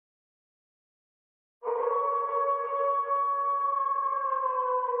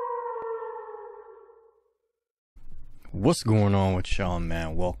What's going on with y'all,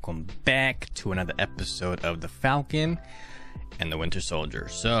 man? Welcome back to another episode of the Falcon and the Winter Soldier.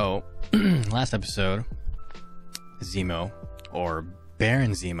 So, last episode, Zemo, or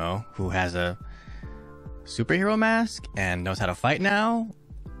Baron Zemo, who has a superhero mask and knows how to fight now.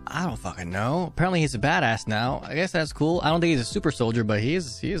 I don't fucking know. Apparently he's a badass now. I guess that's cool. I don't think he's a super soldier, but he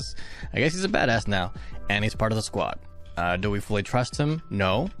is. I guess he's a badass now, and he's part of the squad. Do we fully trust him?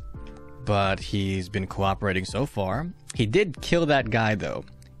 No. But he's been cooperating so far. He did kill that guy, though.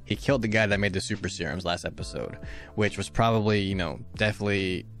 He killed the guy that made the super serums last episode, which was probably, you know,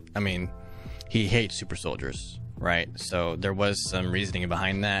 definitely, I mean, he hates super soldiers, right? So there was some reasoning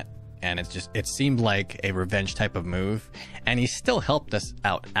behind that, and it seemed like a revenge type of move, and he still helped us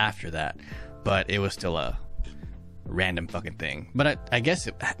out after that, but it was still a random fucking thing. But I guess,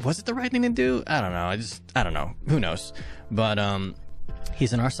 was it the right thing to do? I don't know. I don't know. Who knows? But,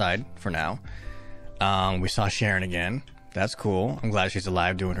 he's on our side for now. We saw Sharon again. That's cool. I'm glad she's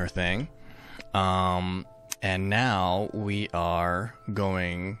alive doing her thing. And now we are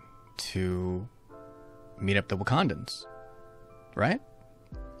going to meet up the Wakandans, right?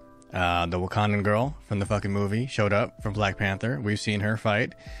 The Wakandan girl from the fucking movie showed up from Black Panther. We've seen her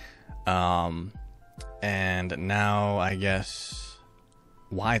fight. And now I guess,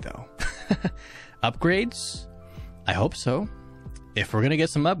 why though? Upgrades? I hope so. If we're gonna get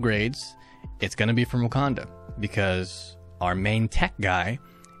some upgrades, it's gonna be from Wakanda, because our main tech guy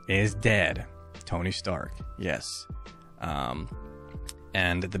is dead. Tony Stark, yes.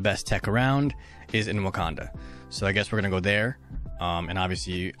 And the best tech around is in Wakanda. So I guess we're gonna go there. And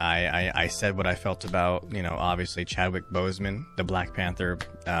obviously I said what I felt about, you know, obviously Chadwick Boseman, the Black Panther,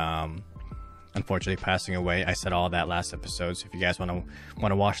 unfortunately passing away. I said all that last episode. So if you guys want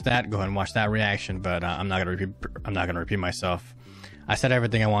to watch that, go ahead and watch that reaction. But I'm not gonna repeat myself. I said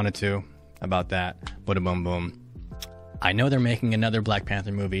everything I wanted to about that. Boom, boom, boom. I know they're making another Black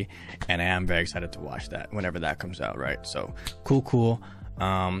Panther movie, and I am very excited to watch that whenever that comes out, right? So, cool.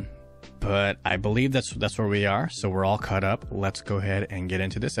 But I believe that's where we are, so we're all caught up. Let's go ahead and get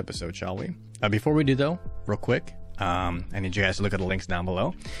into this episode, shall we? Before we do, though, real quick, I need you guys to look at the links down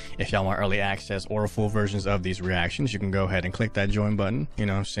below. If y'all want early access or full versions of these reactions, you can go ahead and click that join button, you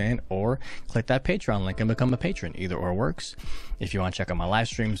know what I'm saying? Or click that Patreon link and become a patron. Either or works. If you want to check out my live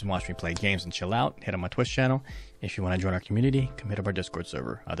streams and watch me play games and chill out, hit on my Twitch channel. If you want to join our community, come hit up our Discord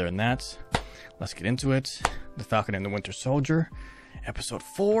server. Other than that, let's get into it. The Falcon and the Winter Soldier, episode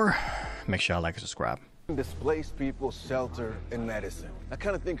 4. Make sure y'all like and subscribe. Displaced people, shelter, and medicine. That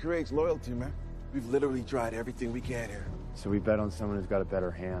kind of thing creates loyalty, man. We've literally tried everything we can here. So we bet on someone who's got a better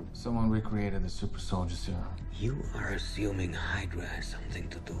hand. Someone recreated the super soldier serum. You are assuming Hydra has something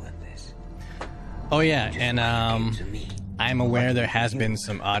to do with this. Oh yeah, and I'm aware there has been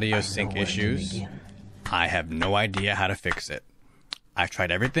some audio sync issues. I have no idea how to fix it. I've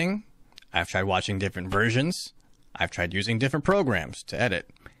tried everything. I've tried watching different versions. I've tried using different programs to edit.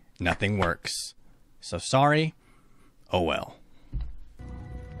 Nothing works. So sorry. Oh well.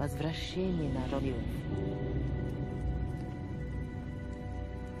 Возвращение народов.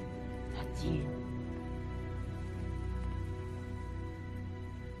 Один.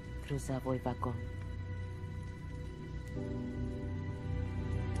 Грузовой вагон.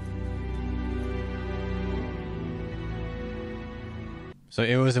 So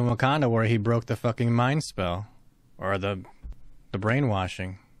it was in Wakanda where he broke the fucking mind spell. Or the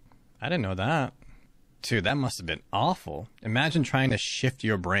brainwashing. I didn't know that. Dude, that must have been awful. Imagine trying to shift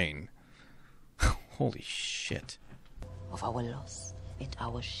your brain. Holy shit. Of our loss and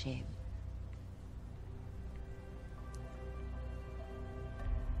our shame.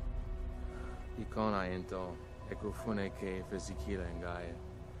 Icona ento, ekufune ke fizikila ngaye.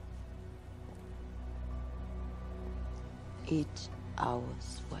 Eat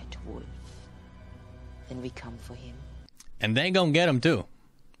ours, White Wolf. And we come for him. And they gonna get him too.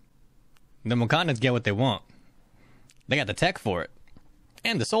 The Wakandans get what they want. They got the tech for it.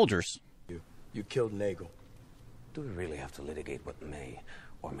 And the soldiers. You killed Nagel. Do we really have to litigate what may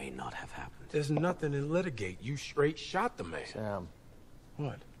or may not have happened? There's nothing to litigate. You straight shot the man. Sam,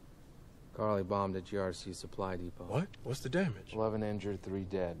 What? Carly bombed a GRC supply depot. What? What's the damage? 11 injured, 3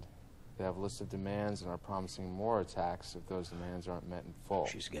 dead. They have a list of demands and are promising more attacks if those demands aren't met in full.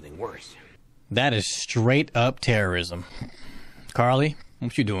 She's getting worse. That is straight up terrorism. Carly,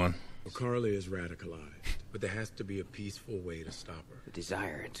 what you doing? Well, Carly is radicalized, but there has to be a peaceful way to stop her. The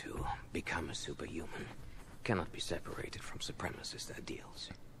desire to become a superhuman cannot be separated from supremacist ideals.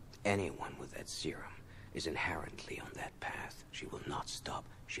 Anyone with that serum is inherently on that path. She will not stop.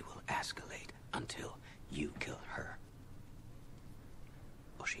 She will escalate until you kill her.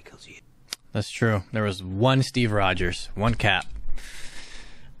 Or she kills you. That's true. There was one Steve Rogers, one Cap.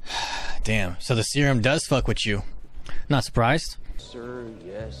 Damn. So the serum does fuck with you. Not surprised? Sir,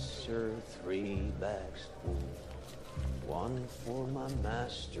 yes, sir, 3 bags full. 1 for my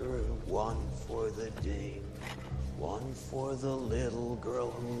master, 1 for the dame, 1 for the little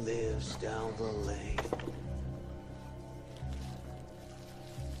girl who lives down the lane.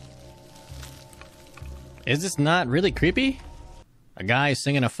 Is this not really creepy? A guy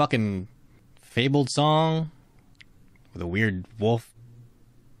singing a fucking fabled song with a weird wolf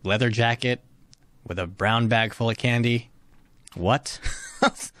leather jacket with a brown bag full of candy. What?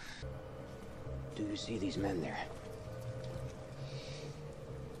 Do you see these men there?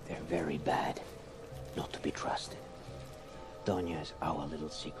 They're very bad. Not to be trusted. Doña is our little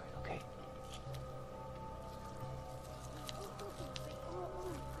secret, okay?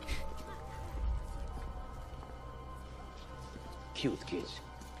 Cute kids.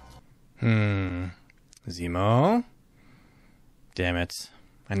 Zemo? Damn it.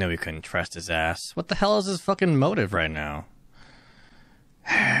 I knew we couldn't trust his ass. What the hell is his fucking motive right now?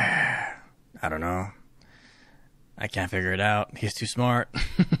 I don't know. I can't figure it out. He's too smart.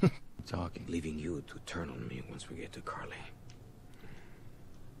 Talking. Leaving you to turn on me once we get to Carly.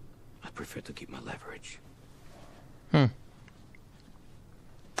 I prefer to keep my leverage. Oh.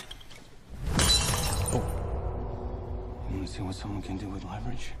 You want to see what someone can do with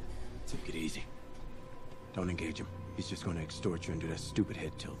leverage? Take it easy. Don't engage him. He's just going to extort you and do that stupid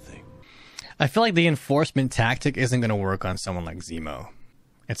head tilt thing. I feel like the enforcement tactic isn't going to work on someone like Zemo.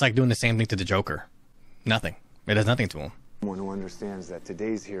 It's like doing the same thing to the Joker. Nothing. It does nothing to him. Someone who understands that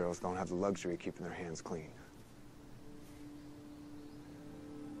today's heroes don't have the luxury of keeping their hands clean.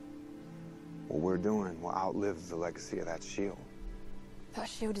 What we're doing will outlive the legacy of that shield. That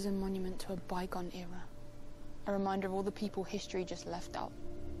shield is a monument to a bygone era. A reminder of all the people history just left out.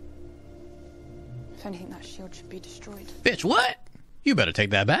 If anything, that shield should be destroyed. Bitch, what? You better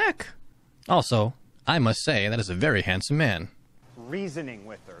take that back. Also, I must say that is a very handsome man. Reasoning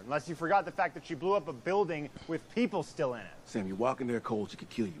with her, unless you forgot the fact that she blew up a building with people still in it. Sam, you walk in there cold, she could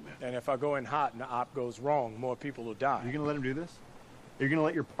kill you, man. And if I go in hot and the op goes wrong, more people will die. You're gonna let him do this? You're gonna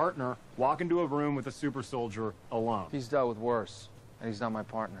let your partner walk into a room with a super soldier alone? He's dealt with worse, and he's not my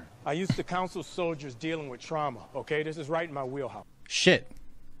partner. I used to counsel soldiers dealing with trauma, okay? This is right in my wheelhouse. Shit.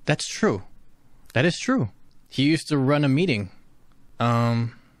 That's true. That is true. He used to run a meeting.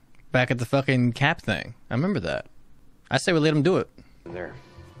 Back at the fucking Cap thing. I remember that. I say we let him do it. There.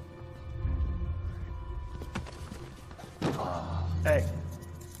 Hey,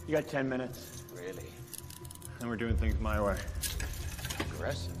 you got 10 minutes. Really? And we're doing things my way.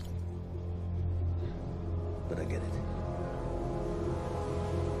 Aggressive. But I get it.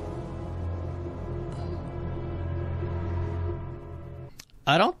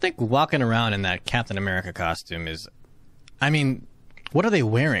 I don't think walking around in that Captain America costume is... I mean, what are they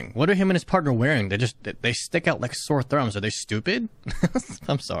wearing? What are him and his partner wearing? They stick out like sore thumbs. Are they stupid?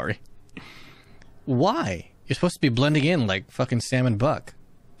 I'm sorry. Why? You're supposed to be blending in like fucking Sam and Buck.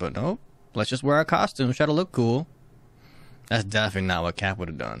 But nope. Let's just wear our costumes, try to look cool. That's definitely not what Cap would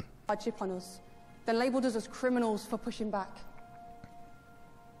have done. Chip on us, then labelled us as criminals for pushing back.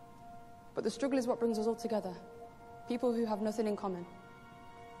 But the struggle is what brings us all together. People who have nothing in common.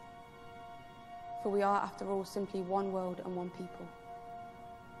 For we are, after all, simply one world and one people.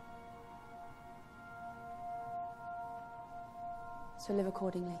 So live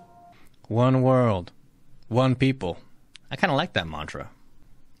accordingly. One world, one people. I kind of like that mantra.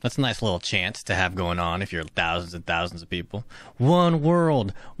 That's a nice little chant to have going on if you're thousands and thousands of people. One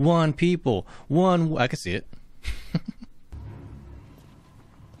world, one people, one... I can see it.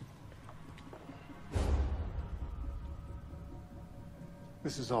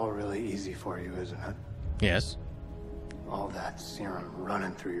 This is all really easy for you, isn't it? Yes. All that serum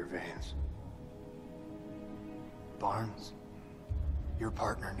running through your veins. Barnes, your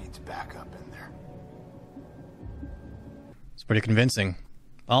partner needs backup in there. It's pretty convincing.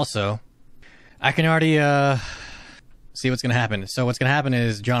 Also, I can already see what's going to happen. So what's going to happen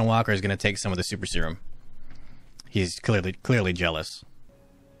is John Walker is going to take some of the super serum. He's clearly jealous.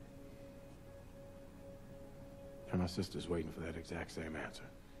 And my sister's waiting for that exact same answer.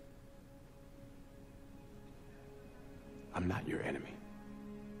 I'm not your enemy.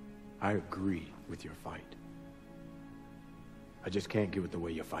 I agree with your fight. I just can't get with the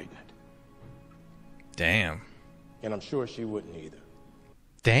way you're fighting it. Damn. And I'm sure she wouldn't either.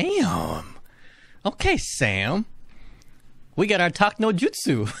 Damn. Okay, Sam. We got our talk no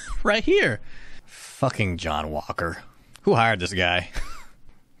jutsu right here. Fucking John Walker. Who hired this guy?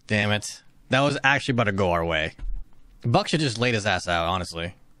 Damn it. That was actually about to go our way. Buck should just laid his ass out,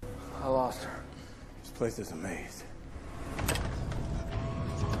 honestly. I lost her. This place is a maze.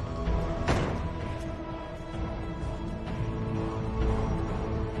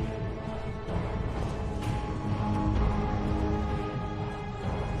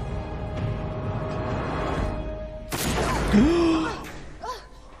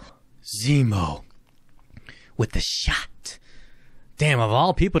 Zemo with the shot. Damn, of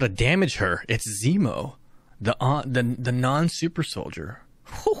all people to damage her, it's Zemo, the non-super soldier.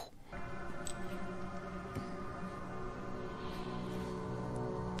 Whew.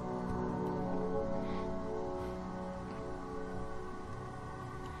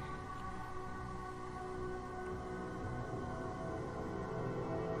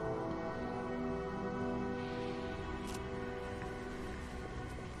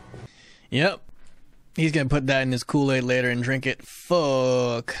 Yep. He's going to put that in his Kool-Aid later and drink it.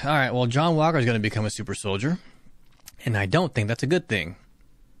 Fuck. All right, well, John Walker's going to become a super soldier. And I don't think that's a good thing.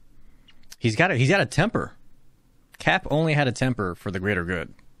 He's got a temper. Cap only had a temper for the greater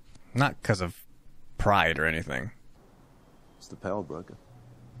good. Not because of pride or anything. It's the power broker.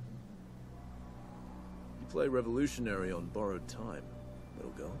 You play revolutionary on borrowed time,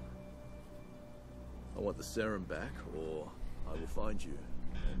 little girl. I want the serum back, or I will find you.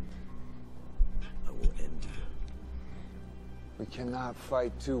 I will end you. We cannot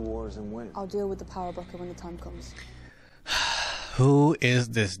fight two wars and win. I'll deal with the power broker when the time comes. Who is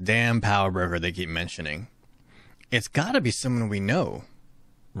this damn power broker they keep mentioning? It's gotta be someone we know,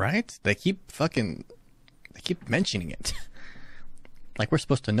 right? They keep mentioning it. Like we're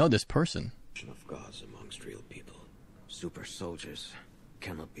supposed to know this person. Of gods amongst real people. Super soldiers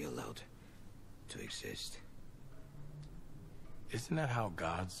cannot be allowed to exist. Isn't that how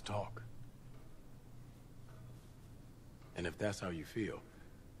gods talk? And if that's how you feel,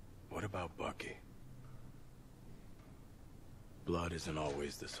 what about Bucky? Blood isn't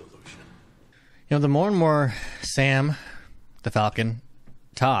always the solution. You know, the more and more Sam, the Falcon,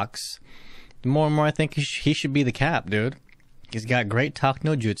 talks, the more and more I think he should be the Cap, dude. He's got great talk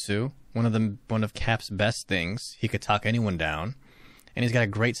no jutsu, one of Cap's best things. He could talk anyone down, and he's got a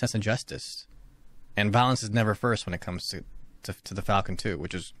great sense of justice. And violence is never first when it comes to the Falcon too,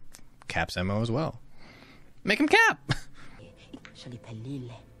 which is Cap's MO as well. Make him Cap.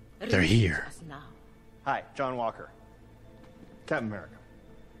 They're here. Hi, John Walker. Captain America.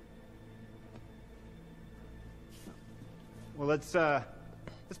 Well, let's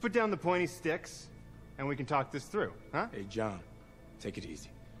put down the pointy sticks, and we can talk this through, huh? Hey, John, take it easy.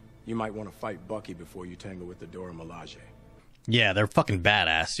 You might want to fight Bucky before you tangle with the DORA MILAJE. Yeah, they're fucking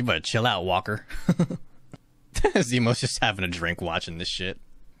badass. You better chill out, Walker. Zemo's just having a drink watching this shit.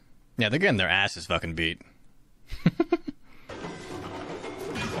 Yeah, they're getting their asses fucking beat.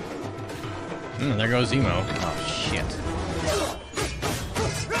 There goes Zemo. Oh, shit.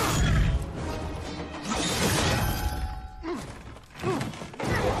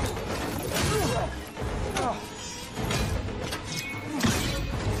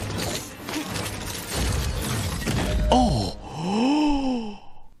 Oh!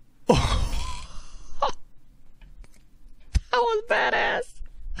 That was badass.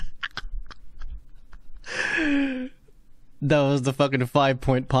 That was the fucking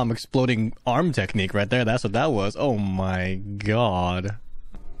 5-point palm exploding arm technique right there. That's what that was. Oh my god.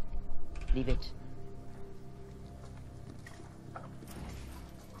 Leave it.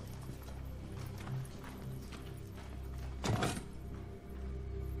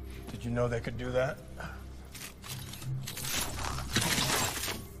 Did you know they could do that?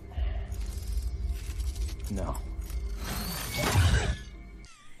 No.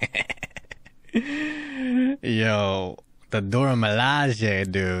 Yo, the DORA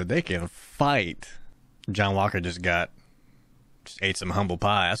MILAJE, dude, they can fight. John Walker just ate some humble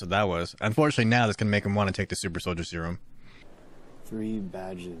pie. That's what that was. Unfortunately, now that's gonna make him want to take the super soldier serum. 3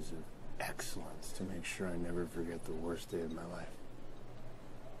 badges of excellence to make sure I never forget the worst day of my life.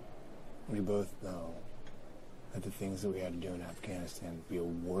 We both know that the things that we had to do in Afghanistan to be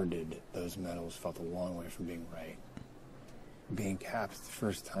awarded those medals felt a long way from being right. Being Cap's the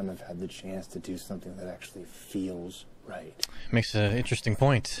first time I've had the chance to do something that actually feels right. Makes an interesting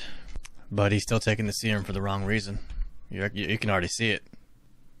point. But he's still taking the serum for the wrong reason. You can already see it.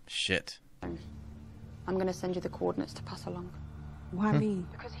 Shit. I'm going to send you the coordinates to pass along. Why me?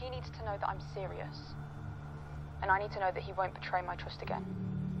 Because he needs to know that I'm serious. And I need to know that he won't betray my trust again.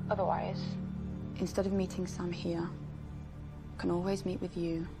 Otherwise, instead of meeting Sam here, I can always meet with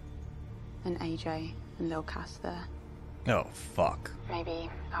you and AJ and Lil Cass there. Oh, fuck. Maybe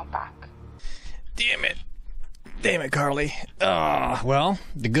out back. Damn it. Damn it, Carly. Well,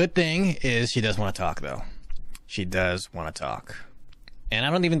 the good thing is she does want to talk, though. She does want to talk. And I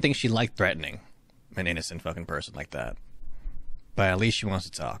don't even think she liked threatening an innocent fucking person like that. But at least she wants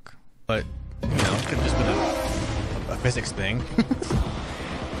to talk. But, you know, it could have just been a physics thing.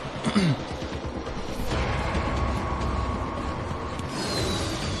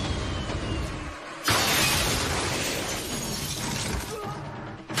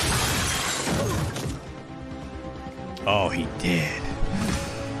 Oh, he did.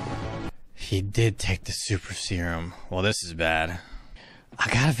 He did take the super serum. Well, this is bad. I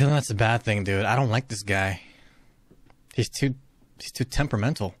got a feeling that's a bad thing, dude. I don't like this guy. He's too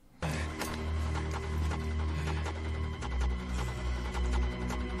temperamental.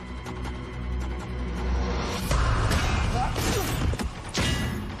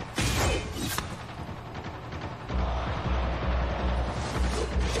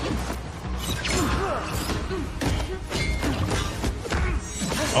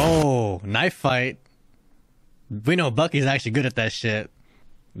 Oh, knife fight. We know Bucky's actually good at that shit.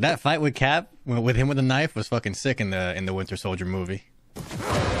 That fight with Cap, with him with the knife, was fucking sick in the Winter Soldier movie.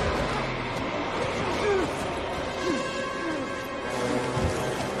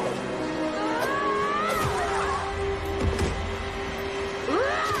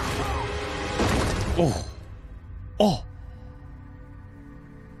 Oh. Oh.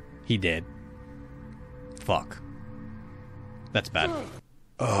 He did. Fuck. That's bad.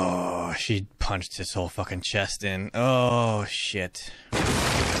 Oh, she punched his whole fucking chest in. Oh, shit.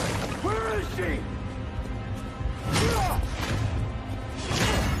 Where is she?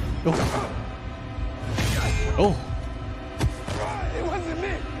 Oh. Oh. It wasn't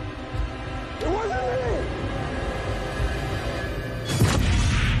me. It wasn't me.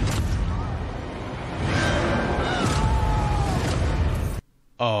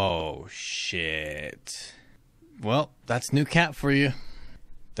 Oh, shit. Well, that's new Cap for you.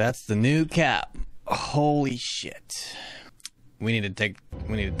 That's the new Cap. Holy shit. We need to take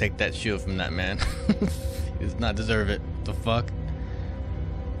that shield from that man. He does not deserve it. The fuck?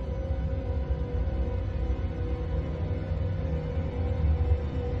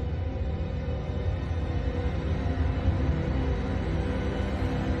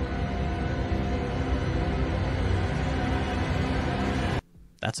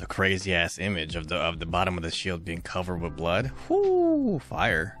 That's a crazy ass image of the bottom of the shield being covered with blood. Whoo,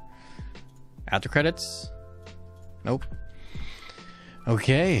 fire. After credits? Nope.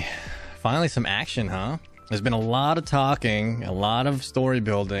 Okay, finally some action, huh? There's been a lot of talking, a lot of story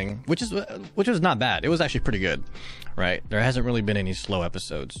building, which was not bad. It was actually pretty good, right? There hasn't really been any slow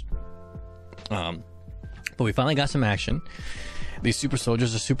episodes. But we finally got some action. These super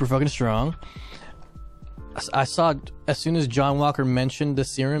soldiers are super fucking strong. I saw, as soon as John Walker mentioned the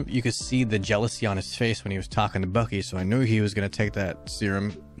serum, you could see the jealousy on his face when he was talking to Bucky, so I knew he was going to take that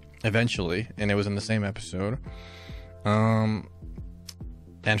serum eventually, and it was in the same episode.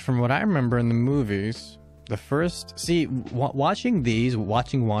 And from what I remember in the movies, the first... See, watching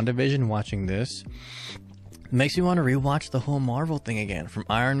WandaVision, watching this, makes me want to rewatch the whole Marvel thing again, from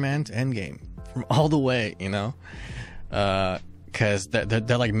Iron Man to Endgame, from all the way, you know? Because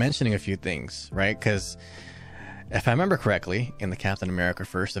they're like mentioning a few things, right? Because if I remember correctly, in the Captain America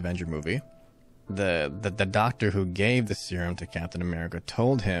First Avenger movie, the doctor who gave the serum to Captain America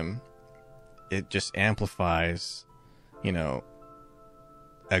told him it just amplifies, you know,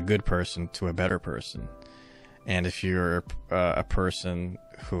 a good person to a better person. And if you're a person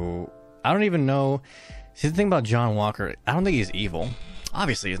who... I don't even know... See, the thing about John Walker, I don't think he's evil.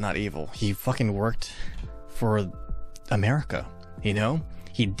 Obviously, he's not evil. He fucking worked for America. You know,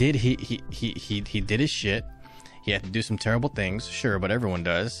 he did his shit. He had to do some terrible things, sure, but everyone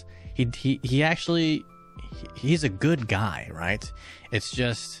does. He actually, he's a good guy, right? It's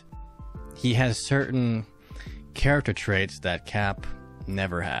just he has certain character traits that Cap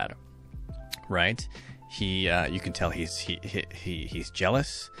never had, right? You can tell he's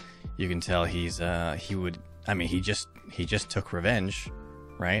jealous. You can tell he just took revenge,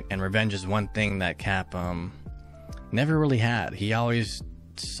 right? And revenge is one thing that Cap never really had. He always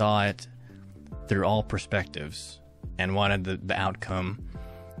saw it through all perspectives and wanted the outcome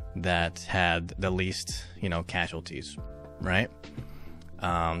that had the least, you know, casualties, right?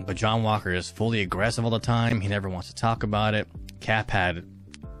 But John Walker is fully aggressive all the time. He never wants to talk about it. Cap had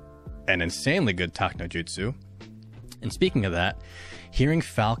an insanely good talk no jutsu. And speaking of that, hearing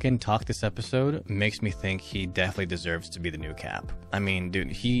Falcon talk this episode makes me think he definitely deserves to be the new Cap. I mean,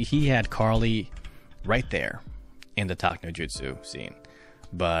 dude, he had Carly right there in the talk no jutsu scene,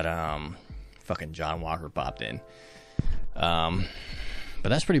 but fucking John Walker popped in. But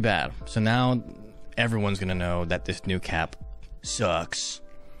that's pretty bad. So now everyone's gonna know that this new Cap sucks.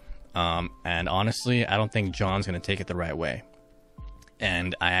 And honestly, I don't think John's gonna take it the right way.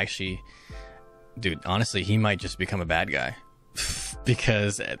 And I actually, dude, honestly, he might just become a bad guy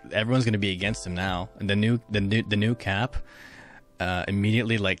because everyone's going to be against him now. And the new Cap,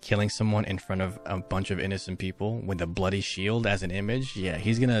 immediately like killing someone in front of a bunch of innocent people with a bloody shield as an image. Yeah,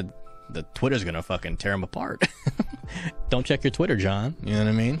 the Twitter's gonna fucking tear him apart. Don't check your Twitter, John. You know what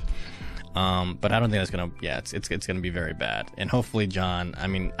I mean? But I don't think that's gonna. Yeah, it's gonna be very bad. And hopefully, John. I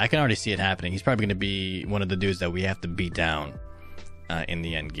mean, I can already see it happening. He's probably gonna be one of the dudes that we have to beat down in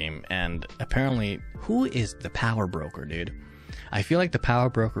the end game. And apparently, who is the power broker, dude? I feel like the power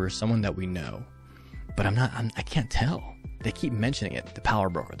broker is someone that we know, but I can't tell. They keep mentioning it. The power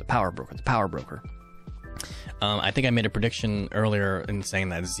broker. The power broker. The power broker. I think I made a prediction earlier in saying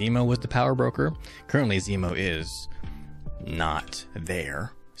that Zemo was the power broker. Currently, Zemo is not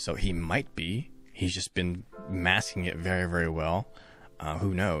there, so he might be. He's just been masking it very, very well.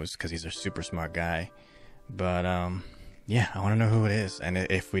 Who knows? Because he's a super smart guy. But yeah, I want to know who it is. And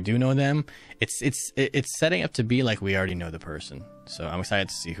if we do know them, it's setting up to be like we already know the person. So I'm excited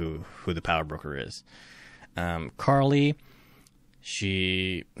to see who the power broker is. Carly.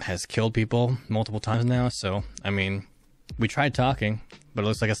 She has killed people multiple times now, so, I mean, we tried talking, but it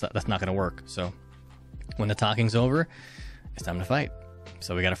looks like that's not going to work. So, when the talking's over, it's time to fight.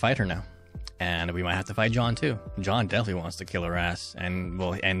 So, we got to fight her now. And we might have to fight John, too. John definitely wants to kill her ass,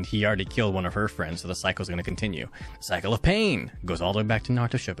 and he already killed one of her friends, so the cycle's going to continue. The cycle of pain goes all the way back to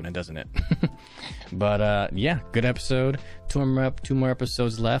Naruto Shippuden, doesn't it? But, yeah, good episode. Two more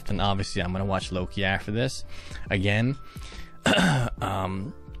episodes left, and obviously I'm going to watch Loki after this. Again...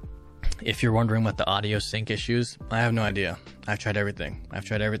 if you're wondering what the audio sync issues, I have no idea. I've tried everything. I've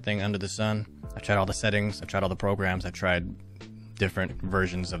tried everything under the sun. I've tried all the settings. I've tried all the programs. I've tried different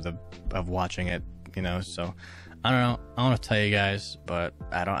versions of watching it, you know, so I don't know. I want to tell you guys, but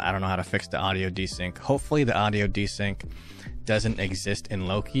I don't know how to fix the audio desync. Hopefully the audio desync doesn't exist in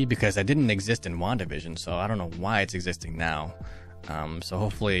Loki, because it didn't exist in WandaVision, so I don't know why it's existing now. So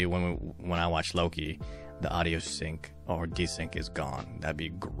hopefully when I watch Loki, the audio sync or desync is gone. That'd be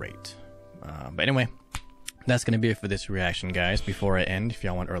great. But anyway, that's going to be it for this reaction, guys. Before I end, if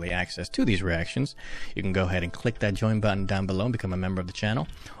y'all want early access to these reactions, you can go ahead and click that join button down below and become a member of the channel.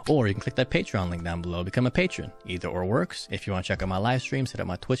 Or you can click that Patreon link down below, become a patron. Either or works. If you want to check out my live streams, hit up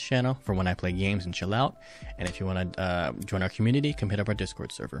my Twitch channel for when I play games and chill out. And if you want to join our community, come hit up our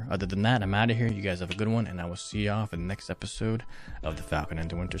Discord server. Other than that, I'm out of here. You guys have a good one, and I will see y'all for the next episode of The Falcon and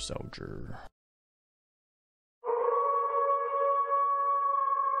the Winter Soldier.